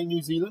ago, man, playing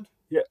New Zealand.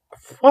 Yeah.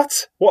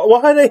 What?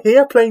 Why are they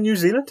here playing New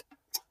Zealand?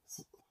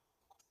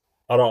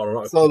 I don't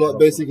know. So, like,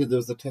 basically, there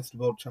was the Test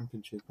World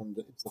Championship, and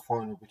it's the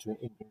final between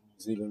England and New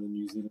Zealand, and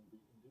New Zealand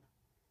beat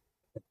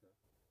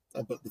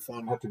India. But the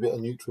final had to be at a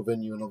neutral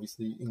venue, and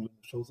obviously England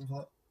was chosen for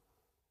that.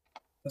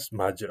 That's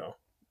mad, you know.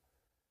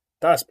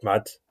 That's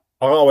mad.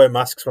 I gotta wear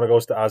masks when I go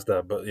to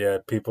Asda, but yeah,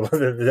 people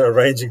they're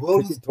arranging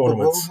cricket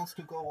tournaments has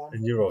to go on.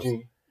 in Euros.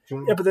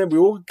 June, Yeah, but then we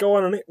all go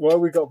on it. Why are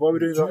we doing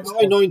that?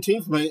 July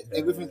 19th, mate. Yeah,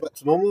 Everything's back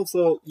to normal.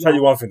 So, Tell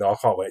you one thing though, I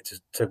can't wait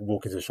to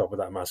walk into the shop with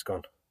that mask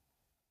on.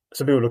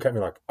 Some people look at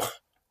me like, oh,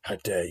 "How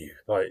dare you?"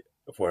 Like,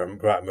 wear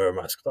a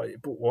mask. Like,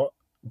 but what,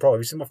 bro? Have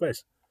you seen my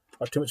face?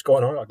 I got too much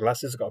going on. I got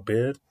glasses. I got a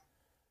beard.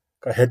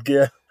 Got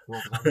headgear.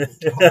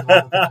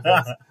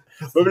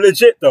 But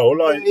legit though,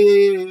 like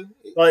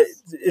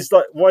it's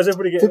like, why is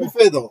everybody To getting? be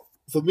fair though,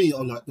 for me,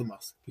 I like the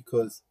mask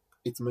because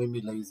it's made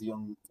me lazy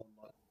on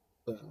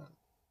like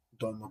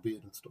dyeing my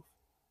beard and stuff.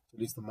 At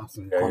least the mask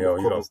Yeah, kind yo, of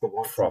you covers got the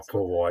white.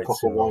 proper white.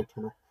 Proper white,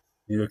 you know.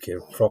 You looking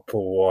proper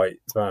white,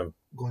 fam.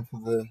 Going for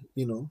the,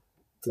 you know.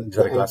 You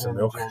had a glass of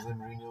milk. Jose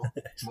Mourinho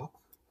milk.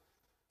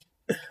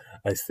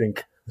 I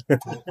think. I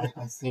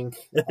think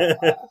I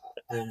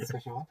am the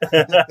special one.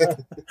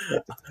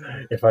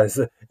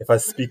 if I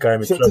speak, I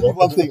am in So, tell you trouble.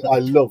 one thing I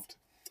loved.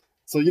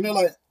 So, you know,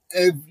 like,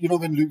 you know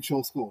when Luke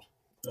Shaw scored?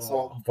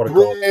 So, what a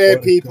goal. where What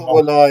a people goal.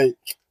 were like,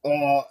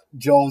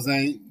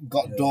 Jose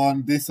got Yeah.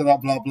 done, this and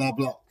that, blah, blah,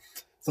 blah.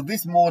 So,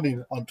 this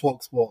morning on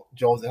TalkSport,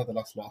 Jose had the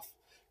last laugh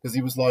because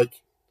he was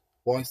like,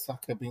 why is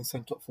Saka being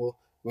sent up for?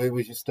 Where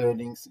was your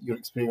Sterling's, your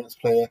experienced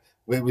player?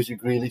 Where was your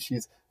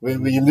Grealish's? Where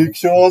were your Luke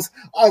Shaw's?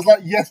 I was like,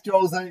 yes,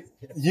 Jose,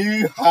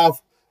 you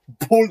have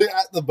pulled it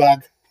out the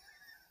bag.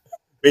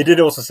 But he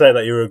did also say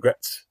that he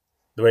regrets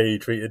the way he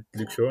treated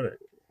Luke Shaw. Innit?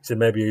 He said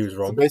maybe he was So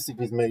wrong.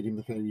 basically, he's made him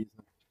the player he is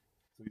now.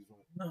 So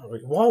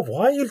he's right. No,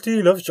 why do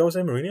you love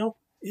Jose Mourinho?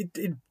 He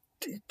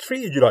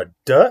treated you like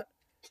dirt.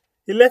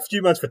 He left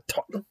you, man, for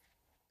Tottenham.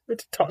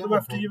 Went to Tottenham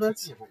after you, man.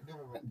 Yeah, but he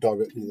never went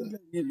directly there.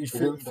 You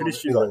didn't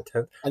finished directly you like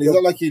 10th. And it's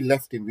not like he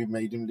left him, we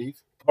made him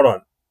leave. Hold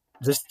on.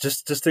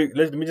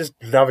 Let me just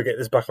navigate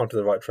this back onto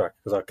the right track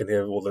because I can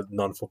hear all the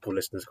non-football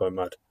listeners going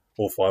mad,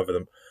 all 5 of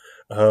them.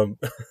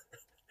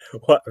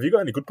 What have you got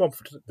any good pomp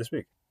for this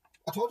week?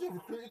 I told you I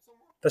recruited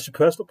someone. That's your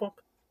personal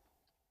pomp.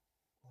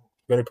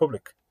 You got any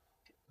public?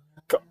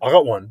 I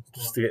got one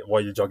just to get why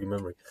you jog your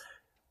memory.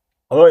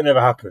 Although it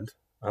never happened.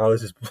 I know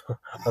this is,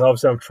 and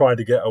obviously I'm trying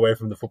to get away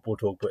from the football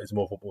talk, but it's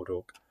more football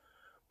talk.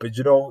 But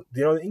you know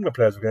the England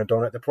players were going to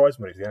donate their prize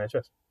money to the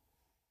NHS.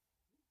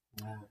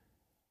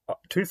 Yeah.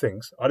 2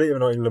 things. I didn't even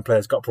know England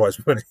players got prize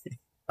money.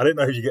 I didn't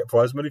know you get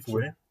prize money for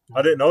winning.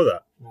 I didn't know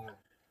that. Yeah.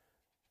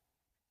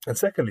 And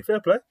secondly, fair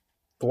play.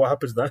 But what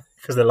happens now?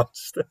 Because they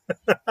lost.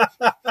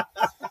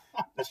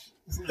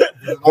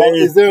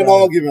 Is there an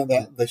argument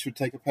that they should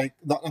take a pay,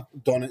 not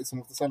donate some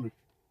of the salary?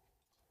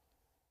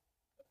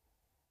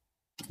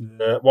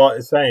 What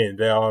it's saying,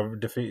 they are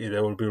defeated. They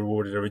will be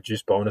rewarded a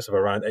reduced bonus of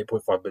around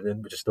 8.5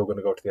 billion, which is still going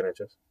to go to the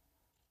NHS.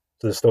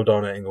 So they're still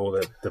donating all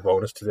the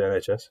bonus to the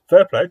NHS.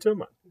 Fair play to them,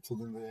 man. So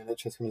then the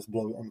NHS can just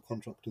blow it on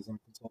contractors and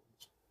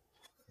consultants.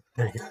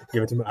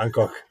 Give it to Matt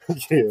Hancock.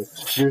 Yeah,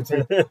 give it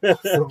to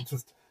some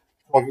just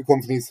private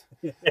companies.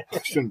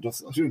 I shouldn't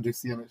just the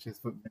NHS,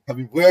 but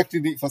having worked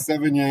in it for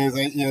 7 years,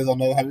 8 years, I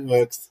know how it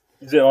works.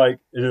 Is it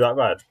that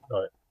bad?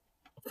 Like,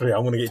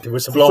 I'm going to get to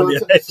whistleblow on the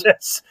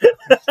NHS.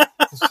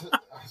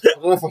 I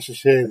don't know if I should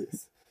share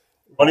this.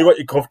 Only what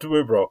you're comfortable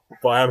with, bro.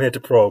 But I am here to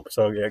probe,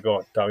 so yeah, go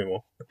on, tell me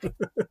more.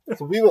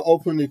 So we were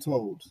openly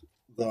told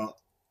that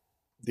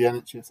the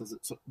NHS has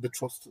the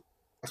trust.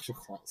 Actually,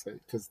 I can't say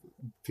because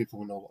people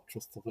will know what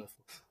trust are there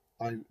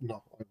for. I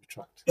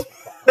retract.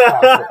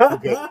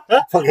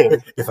 Forget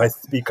it. If I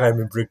speak,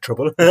 I'm in big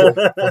trouble. I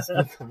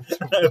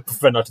I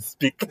prefer not to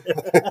speak.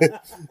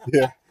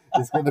 Yeah,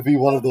 it's going to be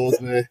one of those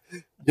where,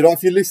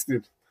 if you're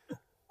listening,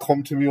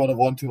 come to me on a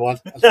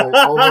 1-to-1 and say,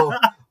 oh no,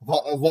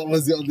 what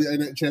was it on the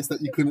NHS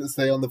that you couldn't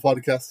say on the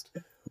podcast?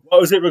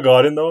 What was it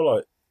regarding, though?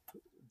 Like,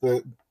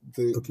 The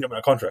procurement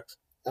of contracts?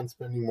 and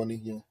spending money,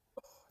 yeah.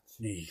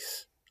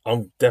 Jeez.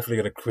 I'm definitely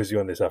going to quiz you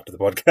on this after the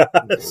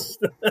podcast.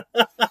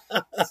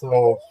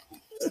 So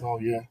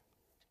yeah.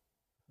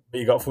 What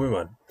you got for me,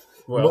 man?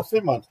 What else?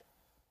 Nothing, man.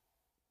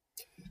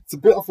 It's a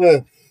bit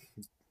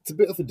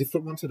of a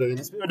different one today, isn't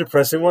It's it? a bit of a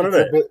depressing one,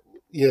 isn't it?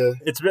 Yeah.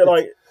 It's a bit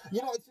like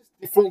It's just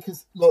different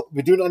because look,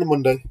 we're doing it on a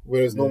Monday,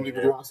 whereas normally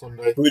we do it on a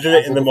Sunday. we did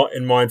it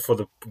in mind for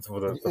the in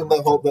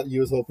the hope that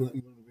you was hoping that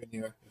you would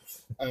win.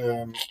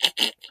 Yeah.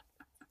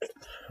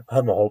 I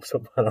had my hopes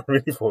up, man. I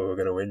really thought we were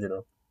going to win.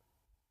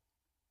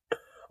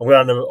 I'm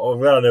glad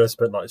I never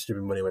spent like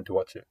stupid money when to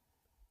watch it.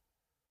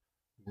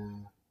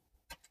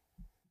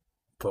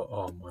 But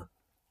oh man,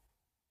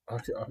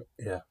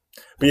 yeah.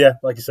 But yeah,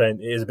 like you're saying,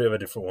 it is a bit of a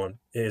different one.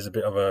 It is a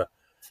bit of a,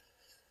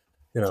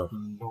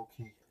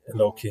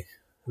 low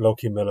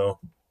key mellow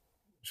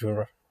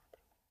genre.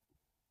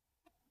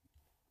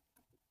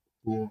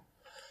 Yeah.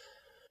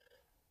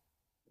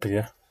 But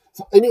yeah.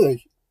 So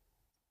anyway,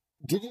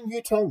 didn't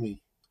you tell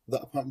me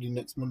that apparently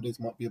next Mondays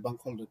might be a bank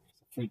holiday?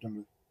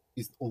 Freedom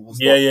is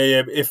almost. Yeah.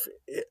 If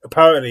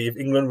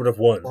England would have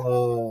won,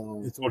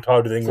 it's all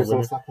tied with England. So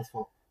it's Saka's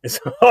fault. It's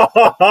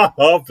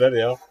oh bloody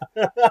hell.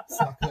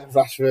 Saka,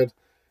 Rashford,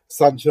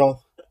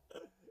 Sancho.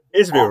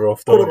 It's a bit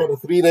rough though. What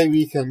about a 3-day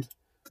weekend?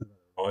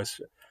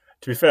 Nice.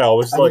 To be fair, I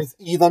was and it's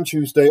Eid on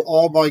Tuesday.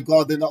 Oh my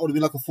god! Then that would have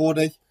been like a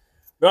 4-day.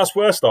 That's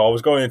worse though. I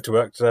was going into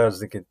work today. I was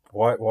thinking,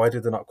 why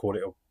did they not call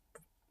it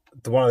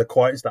one of the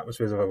quietest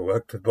atmospheres I've ever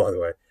worked with? By the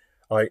way,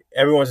 like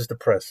everyone's just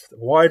depressed.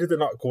 Why did they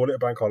not call it a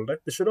bank holiday?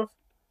 They should have.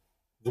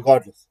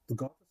 Regardless.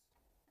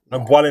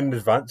 And well in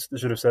advance, they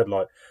should have said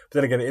like. But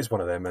then again, it is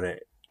one of them, and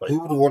it. Like, who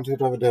would have wanted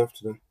to have a day off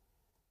today?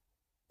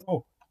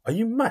 Oh, are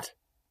you mad?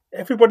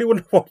 Everybody would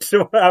have wanted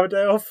to have a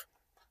day off.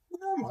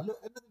 No, man. Look,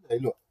 at the end of the day,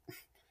 look.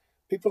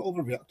 People are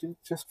overreacting.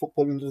 It's just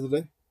football at the end of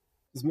the day.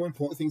 There's more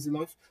important things in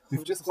life.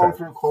 We've just gone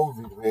through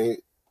COVID where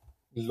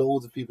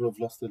loads of people have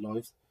lost their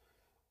lives.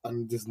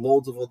 And there's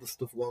loads of other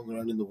stuff going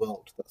around in the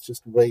world that's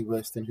just way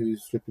worse than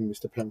who's flipping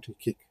Mr. Penalty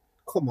kick.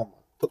 Come on, man.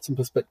 Put some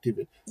perspective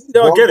in.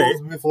 No, I get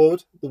it.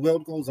 Forward. The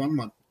world goes on,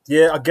 man.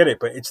 Yeah, I get it,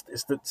 but it's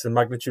the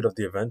magnitude of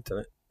the event, isn't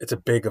it? It's a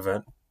big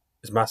event.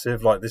 It's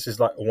massive. Like, this is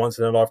like a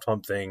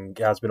once-in-a-lifetime thing.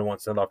 It has been a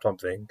once-in-a-lifetime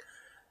thing.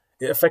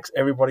 It affects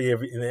everybody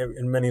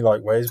in many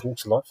like ways,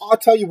 walks of life. I'll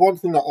tell you one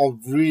thing that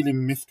really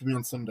miffed me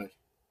on Sunday.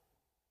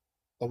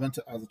 I went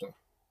to Asda.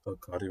 Oh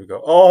God, here we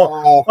go.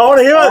 Oh, I want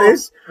to hear about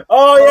this.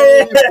 Oh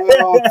yeah.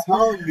 I'll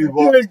tell you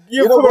what.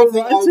 You know one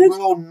thing I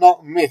will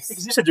not miss.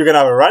 Because you said you were going to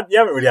have a rant. You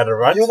haven't really had a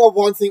rant. You know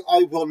one thing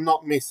I will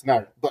not miss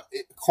now, but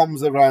it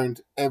comes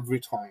around every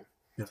time.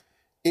 Yeah.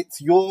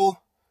 It's your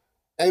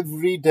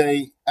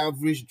everyday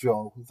average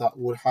Joe that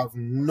would have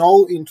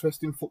no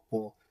interest in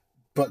football,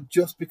 but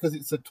just because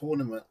it's a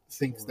tournament,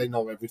 thinks they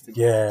know everything.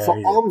 Yeah. So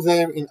I'm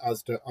there in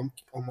Asda. I'm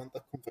on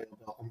the conveyor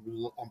belt.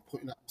 I'm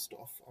putting out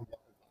stuff.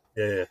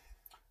 Yeah.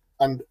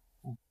 And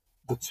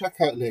the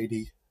checkout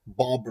lady,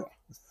 Barbara,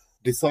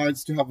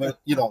 decides to have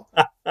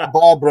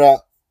Barbara,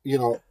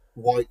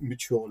 white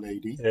mature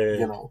lady,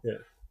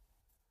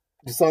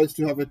 decides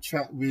to have a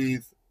chat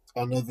with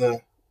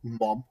another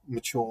mom,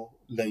 mature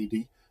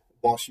lady,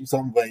 while she's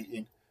on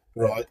waiting,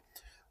 right?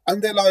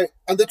 And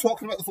they're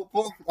talking about the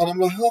football, and I'm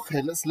like,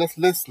 okay, let's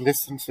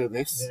listen to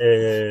this.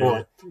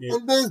 Right. Yeah.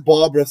 And there's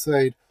Barbara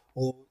saying,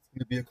 "Oh, it's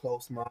going to be a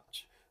close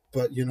match,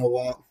 but you know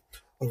what?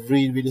 I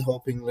really, really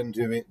hope England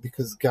do it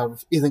because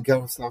Gareth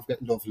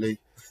Southgate lovely.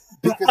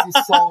 Because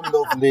he's so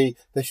lovely,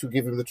 they should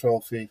give him the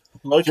trophy.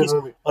 I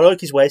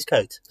like his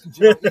waistcoat.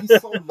 He's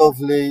so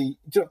lovely.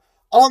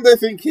 Aren't they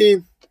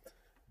thinking?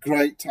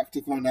 Great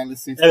tactical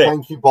analysis.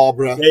 Thank you,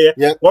 Barbara.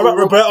 Yeah. What about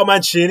Roberto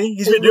Mancini?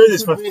 He's been doing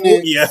this for 40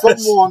 years.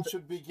 Someone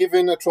should be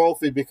given a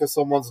trophy because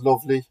someone's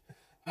lovely.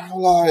 And I'm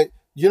like,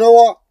 you know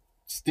what?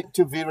 Stick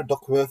to Vera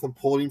Duckworth and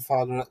Pauline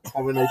Fowler at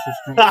Coronation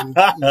Street in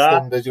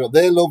EastEnders.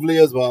 They're lovely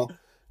as well.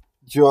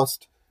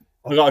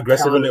 I got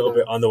aggressive a little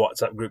bit on the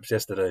WhatsApp groups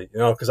yesterday,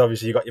 because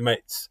obviously you got your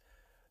mates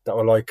that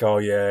were like, "Oh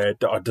yeah, it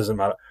doesn't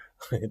matter."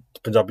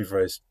 Punjabi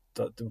phrase.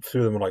 Two of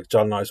them were like,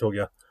 "John, nice hug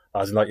you." I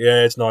was like,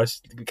 "Yeah, it's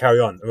nice. Carry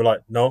on." And we're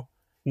like, "No.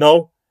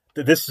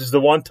 This is the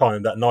one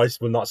time that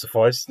nice will not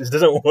suffice. This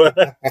doesn't work."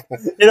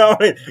 You know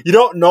what I mean? You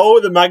don't know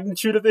the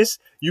magnitude of this.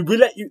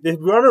 We're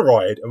on a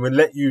ride and we'll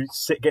let you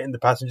get in the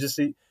passenger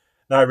seat.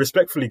 Now,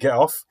 respectfully, get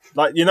off.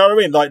 Like, you know what I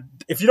mean? Like,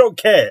 if you don't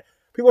care.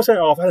 People say,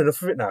 "Oh, I've had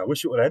enough of it now.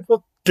 Wish it would end."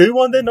 Well, do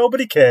one then.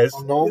 Nobody cares.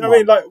 You know what I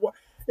mean? Like,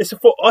 it's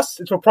for us.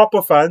 It's for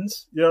proper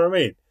fans. You know what I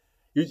mean?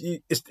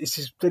 It's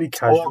just bloody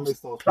casual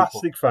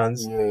plastic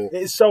fans. Yeah.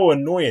 It's so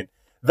annoying.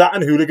 That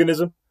and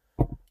hooliganism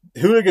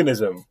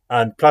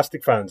and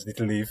plastic fans need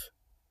to leave.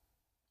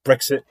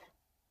 Brexit.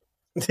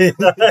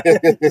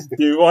 Just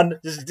do one.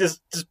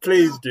 Just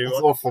please do one. I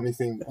saw a funny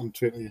thing on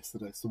Twitter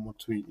yesterday. Someone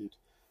tweeted,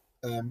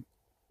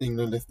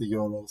 England left the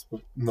Euros, but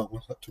no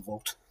one had to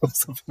vote or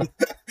something.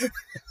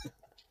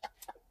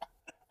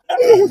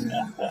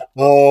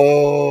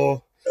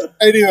 Oh,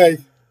 anyway,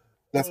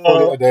 let's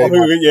call it a day. I think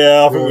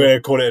we're going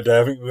to call it a day.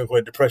 I think we're going to call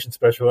it Depression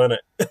Special, isn't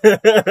it? I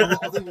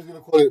think we're going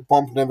to call it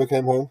Pomp Never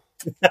Came Home.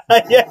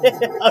 Yeah,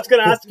 I was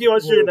going to ask you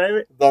what you name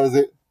it. That was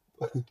it.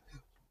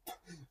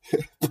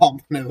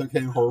 Pomp Never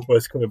Came Home. Well,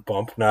 it's called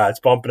Pomp. Nah, it's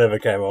Pomp Never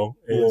Came Home.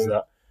 It is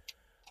that.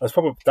 That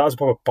was a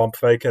proper bump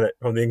fake, innit,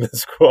 from the England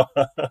squad.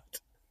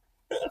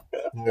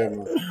 Yeah,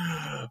 man.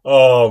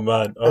 Oh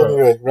man.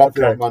 Anyway, wrap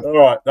it up, man. All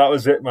right, that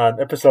was it, man.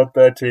 Episode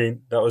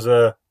 13. That was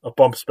a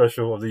bump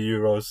special of the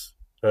Euros.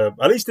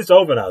 At least it's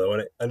over now, though,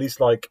 isn't it? At least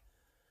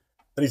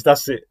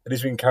that's it. At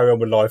least we can carry on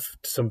with life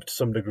to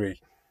some degree.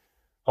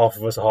 Half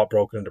of us are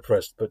heartbroken and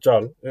depressed, but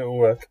John, it'll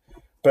work.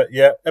 But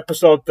yeah,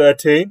 episode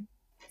 13.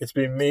 It's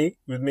been me,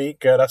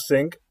 Gurdas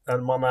Singh,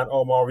 and my man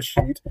Omar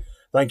Rashid.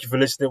 Thank you for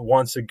listening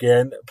once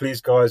again.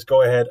 Please, guys,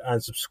 go ahead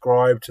and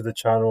subscribe to the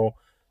channel.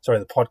 Sorry,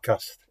 the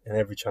podcast in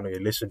every channel you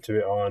listen to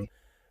it on.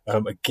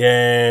 Thank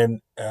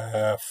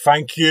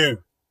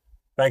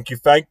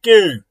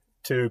you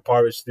to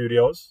Pirate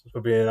Studios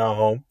for being in our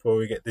home where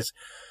we get this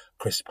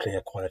crisp,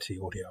 clear quality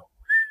audio.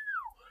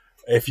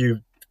 If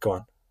you go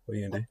on, what are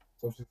you gonna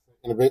do?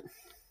 In a bit.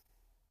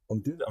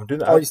 I'm doing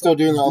that. Oh, you're still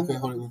doing that? Okay,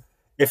 hold on.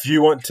 If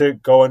you want to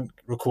go and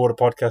record a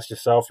podcast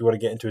yourself, you want to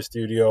get into a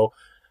studio,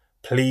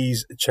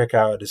 please check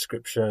out a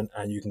description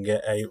and you can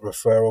get a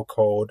referral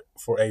code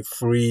for a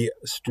free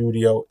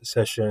studio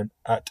session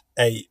at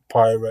a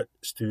Pirate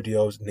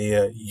Studios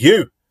near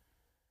you.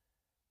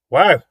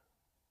 Wow.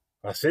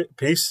 That's it.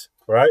 Peace.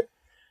 Right.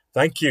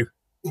 Thank you.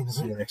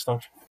 See you next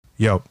time.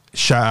 Yo,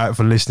 shout out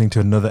for listening to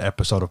another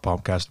episode of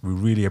Pompcast. We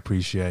really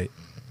appreciate.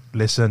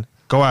 Listen,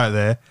 go out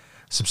there,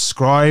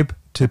 subscribe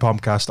to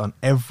Pompcast on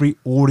every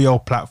audio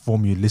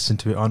platform you listen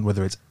to it on,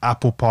 whether it's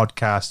Apple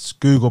Podcasts,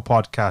 Google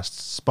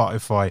Podcasts,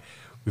 Spotify.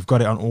 We've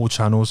got it on all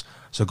channels.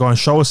 So go and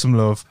show us some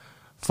love,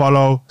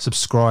 follow,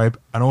 subscribe,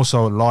 and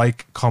also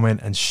like, comment,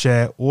 and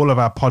share all of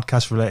our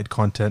podcast-related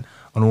content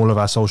on all of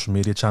our social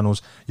media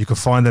channels. You can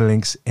find the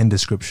links in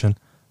description.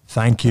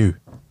 Thank you.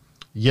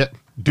 Yep,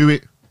 do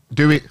it.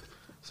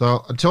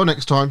 So until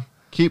next time,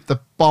 keep the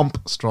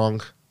bump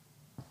strong.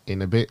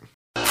 In a bit.